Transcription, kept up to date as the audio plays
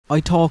I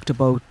talked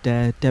about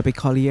the Debbie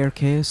Collier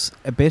case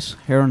a bit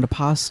here in the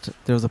past.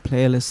 There's a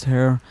playlist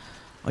here.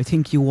 I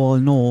think you all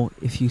know,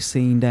 if you've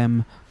seen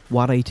them,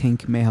 what I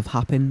think may have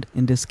happened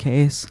in this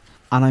case.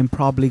 And I'm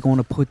probably going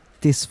to put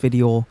this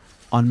video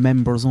on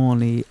members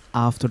only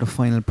after the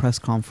final press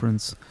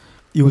conference.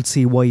 You will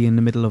see why in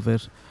the middle of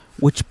it.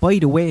 Which, by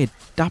the way,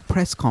 that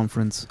press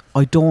conference,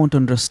 I don't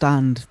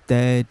understand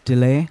the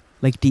delay.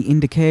 Like, the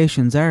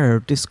indications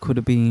are this could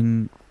have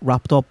been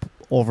wrapped up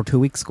over 2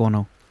 weeks ago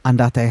now, and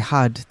that they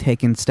had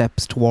taken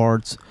steps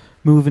towards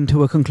moving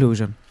to a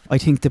conclusion. I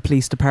think the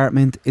police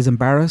department is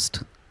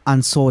embarrassed,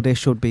 and so they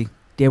should be.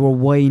 They were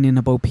whining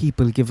about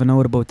people giving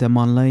out about them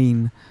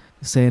online,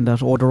 saying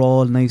that, oh, they're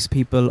all nice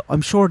people.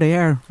 I'm sure they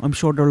are. I'm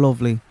sure they're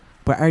lovely.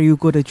 But are you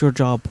good at your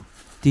job?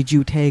 Did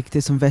you take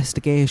this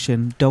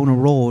investigation down a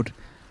road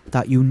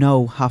that you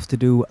now have to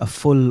do a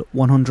full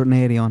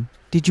 180 on?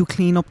 Did you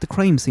clean up the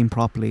crime scene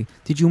properly?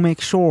 Did you make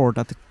sure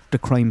that the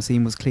crime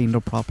scene was cleaned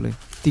up properly?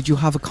 Did you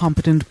have a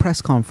competent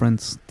press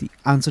conference? The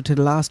answer to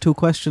the last two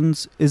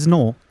questions is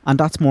no. And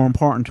that's more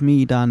important to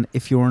me than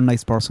if you're a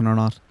nice person or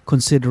not,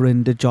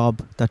 considering the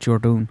job that you're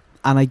doing.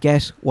 And I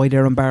get why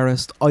they're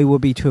embarrassed. I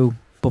would be too.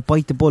 But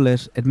bite the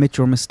bullet, admit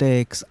your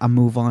mistakes and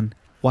move on.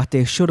 What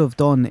they should have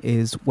done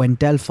is, when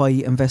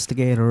Delphi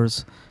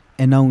investigators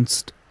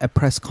announced a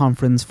press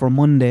conference for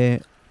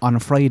Monday on a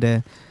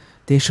Friday,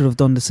 they should have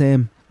done the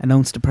same.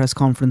 Announced a press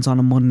conference on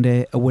a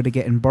Monday. It would have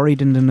gotten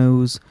buried in the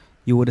news.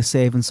 You would have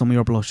saved some of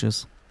your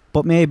blushes.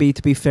 But maybe,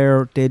 to be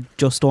fair, they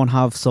just don't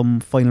have some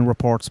final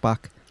reports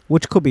back,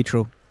 which could be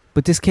true.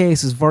 But this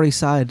case is very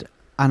sad,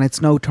 and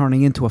it's now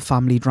turning into a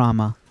family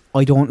drama.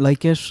 I don't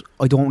like it.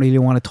 I don't really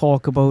want to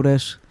talk about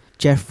it.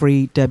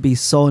 Jeffrey,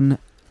 Debbie's son,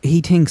 he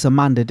thinks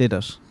Amanda did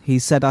it. He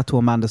said that to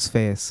Amanda's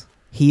face.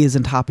 He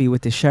isn't happy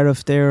with the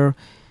sheriff there.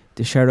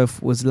 The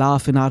sheriff was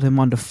laughing at him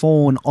on the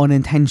phone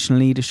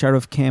unintentionally. The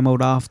sheriff came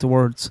out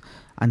afterwards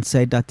and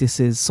said that this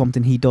is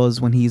something he does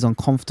when he's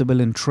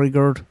uncomfortable and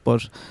triggered,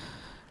 but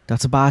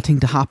that's a bad thing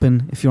to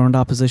happen if you're in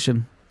that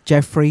position.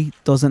 Jeffrey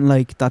doesn't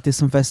like that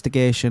this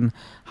investigation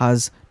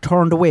has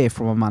turned away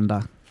from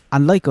Amanda.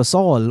 And like us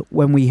all,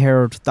 when we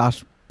heard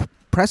that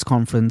press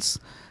conference,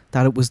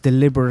 that it was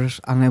deliberate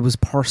and it was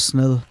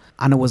personal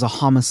and it was a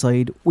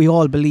homicide, we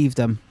all believed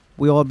them.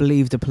 We all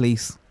believed the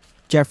police.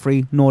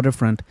 Jeffrey, no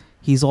different.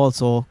 He's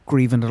also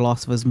grieving the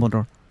loss of his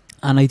mother.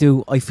 And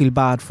I feel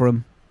bad for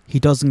him. He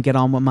doesn't get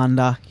on with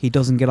Amanda. He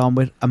doesn't get on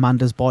with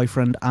Amanda's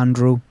boyfriend,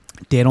 Andrew.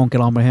 They don't get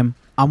on with him.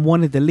 And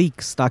one of the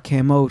leaks that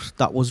came out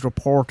that was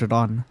reported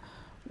on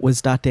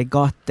was that they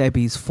got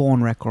Debbie's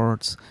phone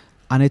records.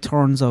 And it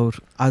turns out,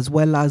 as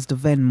well as the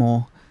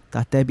Venmo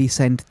that Debbie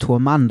sent to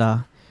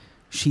Amanda,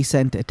 she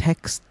sent a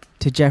text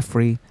to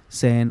Jeffrey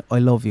saying, I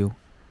love you.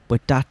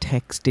 But that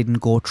text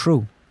didn't go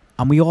through.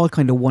 And we all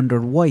kind of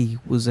wondered why.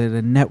 Was it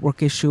a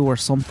network issue or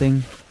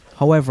something?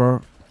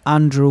 However,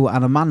 Andrew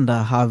and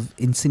Amanda have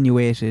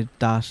insinuated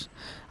that,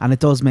 and it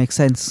does make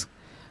sense,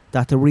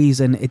 that the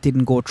reason it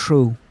didn't go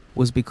through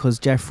was because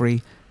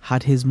Jeffrey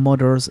had his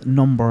mother's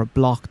number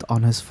blocked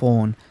on his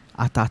phone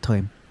at that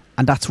time.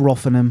 And that's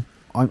roughing him.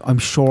 I'm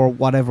sure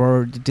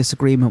whatever the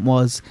disagreement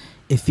was,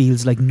 it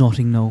feels like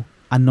nothing now.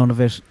 And none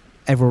of it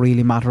ever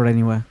really mattered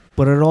anyway.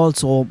 But it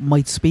also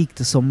might speak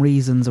to some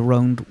reasons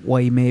around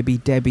why maybe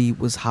Debbie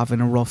was having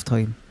a rough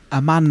time.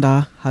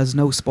 Amanda has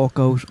now spoke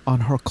out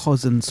on her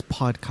cousin's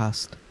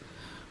podcast,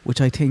 which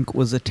I think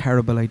was a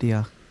terrible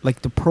idea.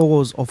 Like, the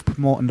pros of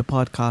promoting the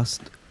podcast,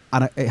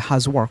 and it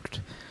has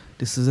worked.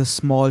 This is a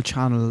small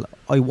channel.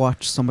 I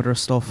watched some of their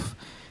stuff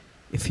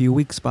a few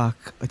weeks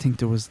back. I think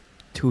there was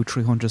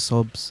 200-300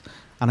 subs,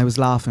 and I was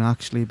laughing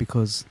actually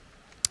because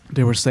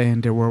they were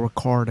saying they were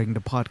recording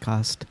the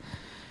podcast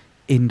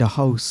in the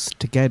house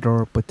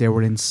together, but they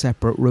were in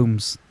separate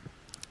rooms.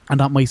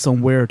 And that might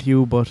sound weird to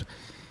you, but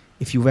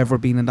if you've ever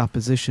been in that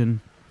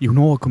position, you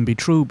know it can be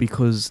true,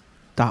 because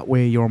that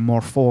way you're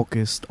more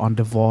focused on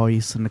the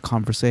voice and the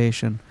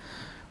conversation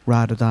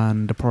rather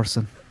than the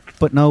person.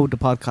 But now the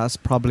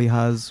podcast probably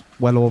has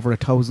well over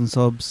 1,000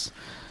 subs.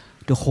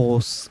 The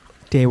hosts,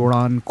 they were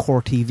on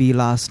Core TV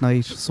last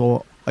night,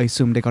 so I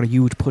assume they got a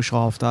huge push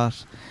off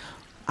that,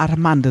 at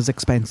Amanda's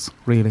expense,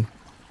 really.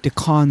 The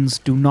cons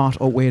do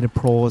not outweigh the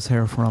pros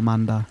here for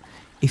Amanda.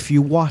 If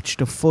you watch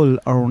the full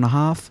hour and a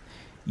half,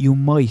 you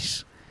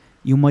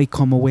might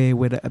come away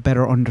with a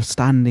better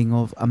understanding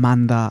of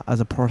Amanda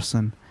as a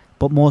person.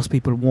 But most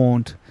people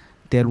won't.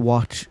 They'll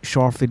watch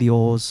short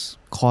videos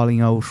calling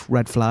out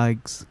red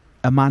flags.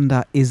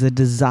 Amanda is a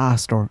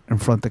disaster in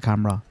front of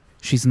camera.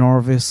 She's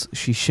nervous,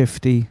 she's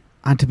shifty.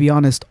 And to be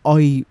honest,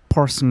 I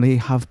personally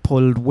have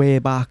pulled way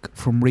back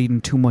from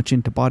reading too much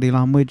into body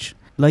language,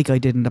 like I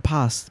did in the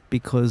past,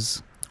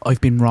 because I've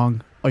been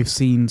wrong. I've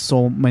seen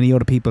so many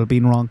other people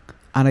being wrong.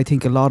 And I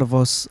think a lot of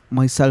us,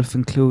 myself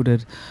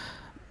included,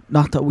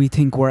 not that we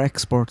think we're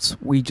experts,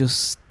 we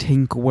just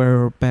think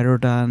we're better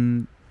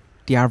than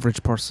the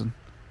average person.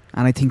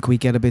 And I think we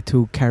get a bit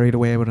too carried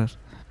away with it.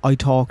 I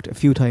talked a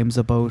few times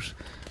about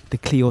the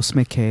Cleo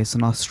Smith case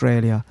in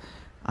Australia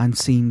and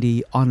seen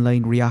the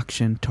online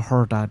reaction to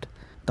her dad.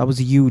 That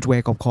was a huge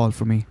wake-up call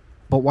for me.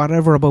 But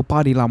whatever about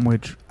body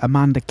language,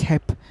 Amanda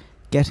kept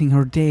getting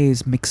her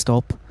days mixed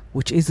up,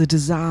 which is a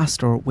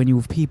disaster when you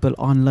have people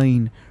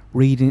online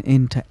reading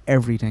into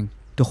everything.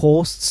 The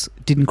hosts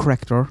didn't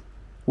correct her,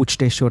 which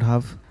they should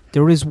have.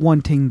 There is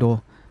one thing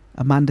though.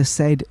 Amanda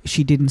said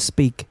she didn't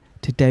speak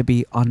to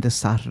Debbie on this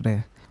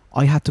Saturday.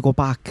 I had to go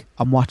back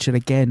and watch it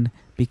again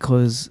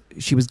because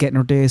she was getting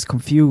her days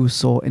confused.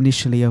 So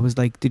initially I was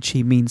like, did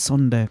she mean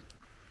Sunday?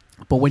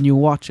 But when you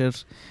watch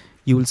it,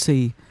 you will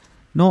see,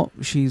 no,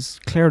 she's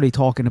clearly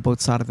talking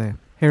about Saturday.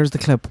 Here's the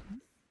clip.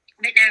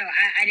 But no,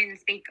 I didn't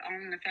speak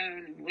on the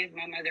phone with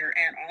my mother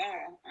at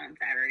all on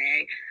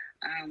Saturday.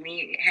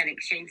 We had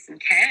exchanged some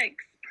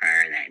texts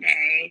prior that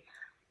day.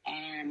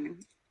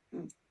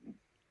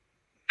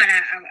 But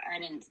I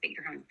didn't speak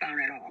to her on the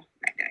phone at all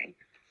that day.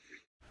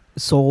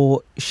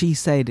 So she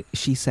said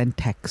she sent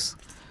texts,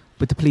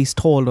 but the police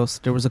told us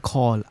there was a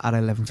call at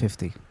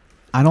 11:50.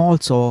 And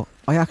also,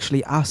 I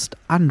actually asked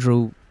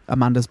Andrew,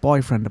 Amanda's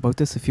boyfriend, about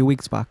this a few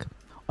weeks back.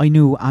 I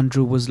knew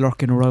Andrew was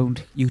lurking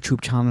around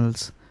YouTube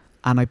channels,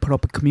 and I put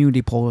up a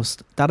community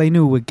post that I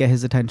knew would get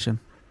his attention.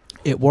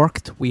 It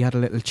worked. We had a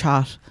little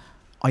chat.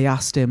 I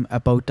asked him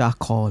about that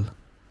call.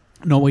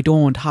 No, I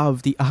don't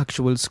have the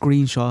actual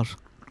screenshot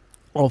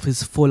of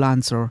his full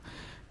answer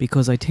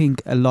because I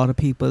think a lot of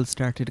people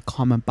started to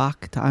comment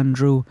back to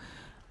Andrew,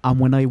 and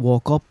when I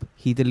woke up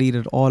he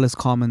deleted all his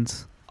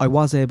comments. I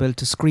was able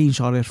to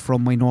screenshot it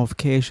from my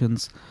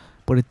notifications,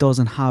 but it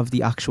doesn't have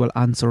the actual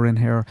answer in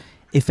here.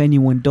 If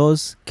anyone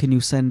does, can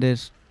you send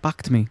it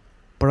back to me?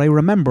 But I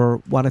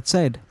remember what it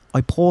said. I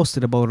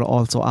posted about it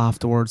also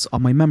afterwards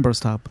on my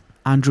members tab.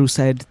 Andrew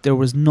said there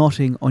was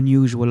nothing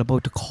unusual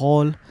about the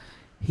call.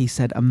 He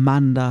said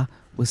Amanda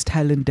was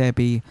telling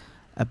Debbie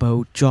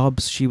about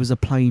jobs she was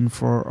applying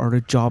for, or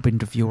a job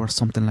interview or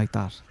something like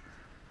that.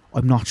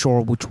 I'm not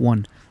sure which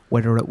one,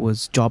 whether it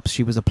was jobs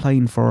she was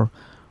applying for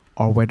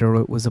or whether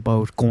it was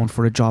about going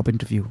for a job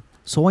interview.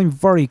 So I'm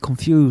very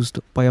confused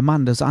by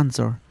Amanda's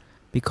answer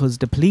because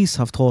the police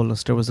have told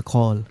us there was a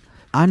call.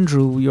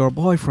 Andrew, your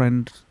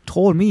boyfriend,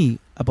 told me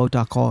about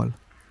that call,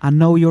 and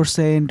now you're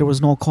saying there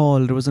was no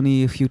call, there was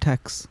only a few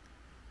texts.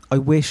 I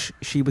wish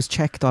she was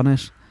checked on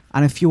it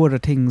and a few other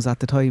things at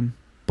the time.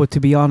 But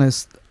to be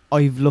honest,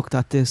 I've looked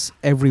at this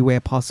every way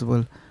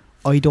possible.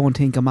 I don't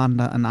think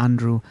Amanda and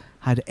Andrew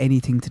had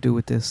anything to do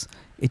with this.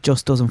 It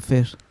just doesn't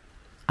fit.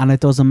 And it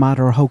doesn't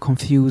matter how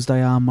confused I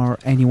am or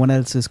anyone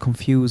else is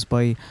confused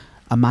by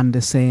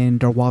Amanda saying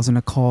there wasn't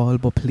a call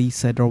but police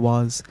said there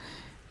was.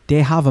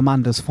 They have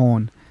Amanda's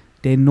phone.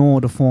 They know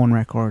the phone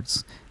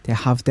records. They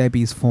have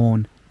Debbie's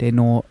phone. They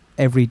know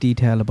every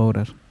detail about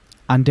it.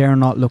 And they're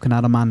not looking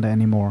at Amanda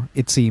anymore,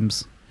 it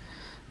seems.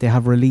 They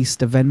have released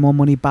the Venmo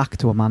money back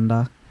to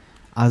Amanda,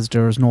 as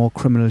there's no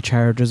criminal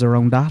charges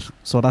around that.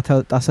 So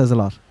that says a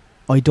lot.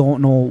 I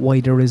don't know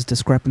why there is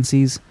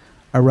discrepancies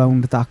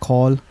around that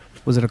call.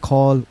 Was it a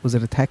call? Was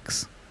it a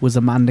text? Was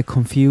Amanda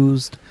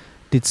confused?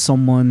 Did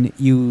someone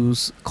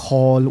use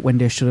call when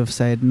they should have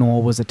said no,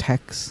 it was a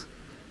text?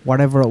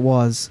 Whatever it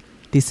was,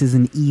 this is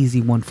an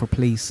easy one for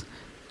police.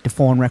 The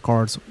phone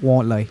records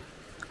won't lie.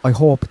 I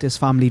hope this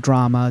family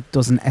drama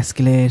doesn't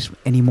escalate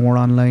anymore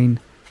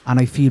online, and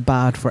I feel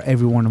bad for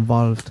everyone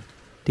involved.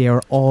 They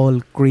are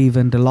all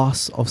grieving the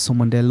loss of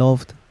someone they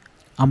loved,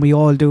 and we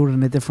all do it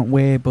in a different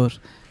way, but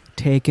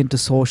taking to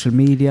social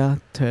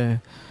media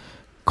to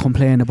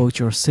complain about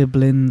your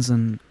siblings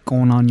and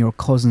going on your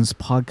cousin's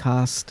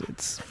podcast,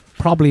 it's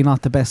probably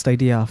not the best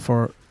idea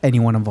for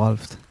anyone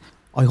involved.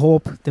 I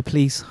hope the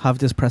police have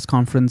this press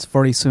conference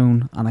very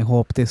soon, and I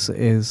hope this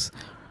is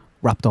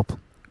wrapped up.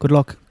 Good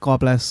luck,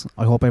 God bless,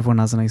 I hope everyone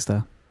has a nice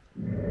day.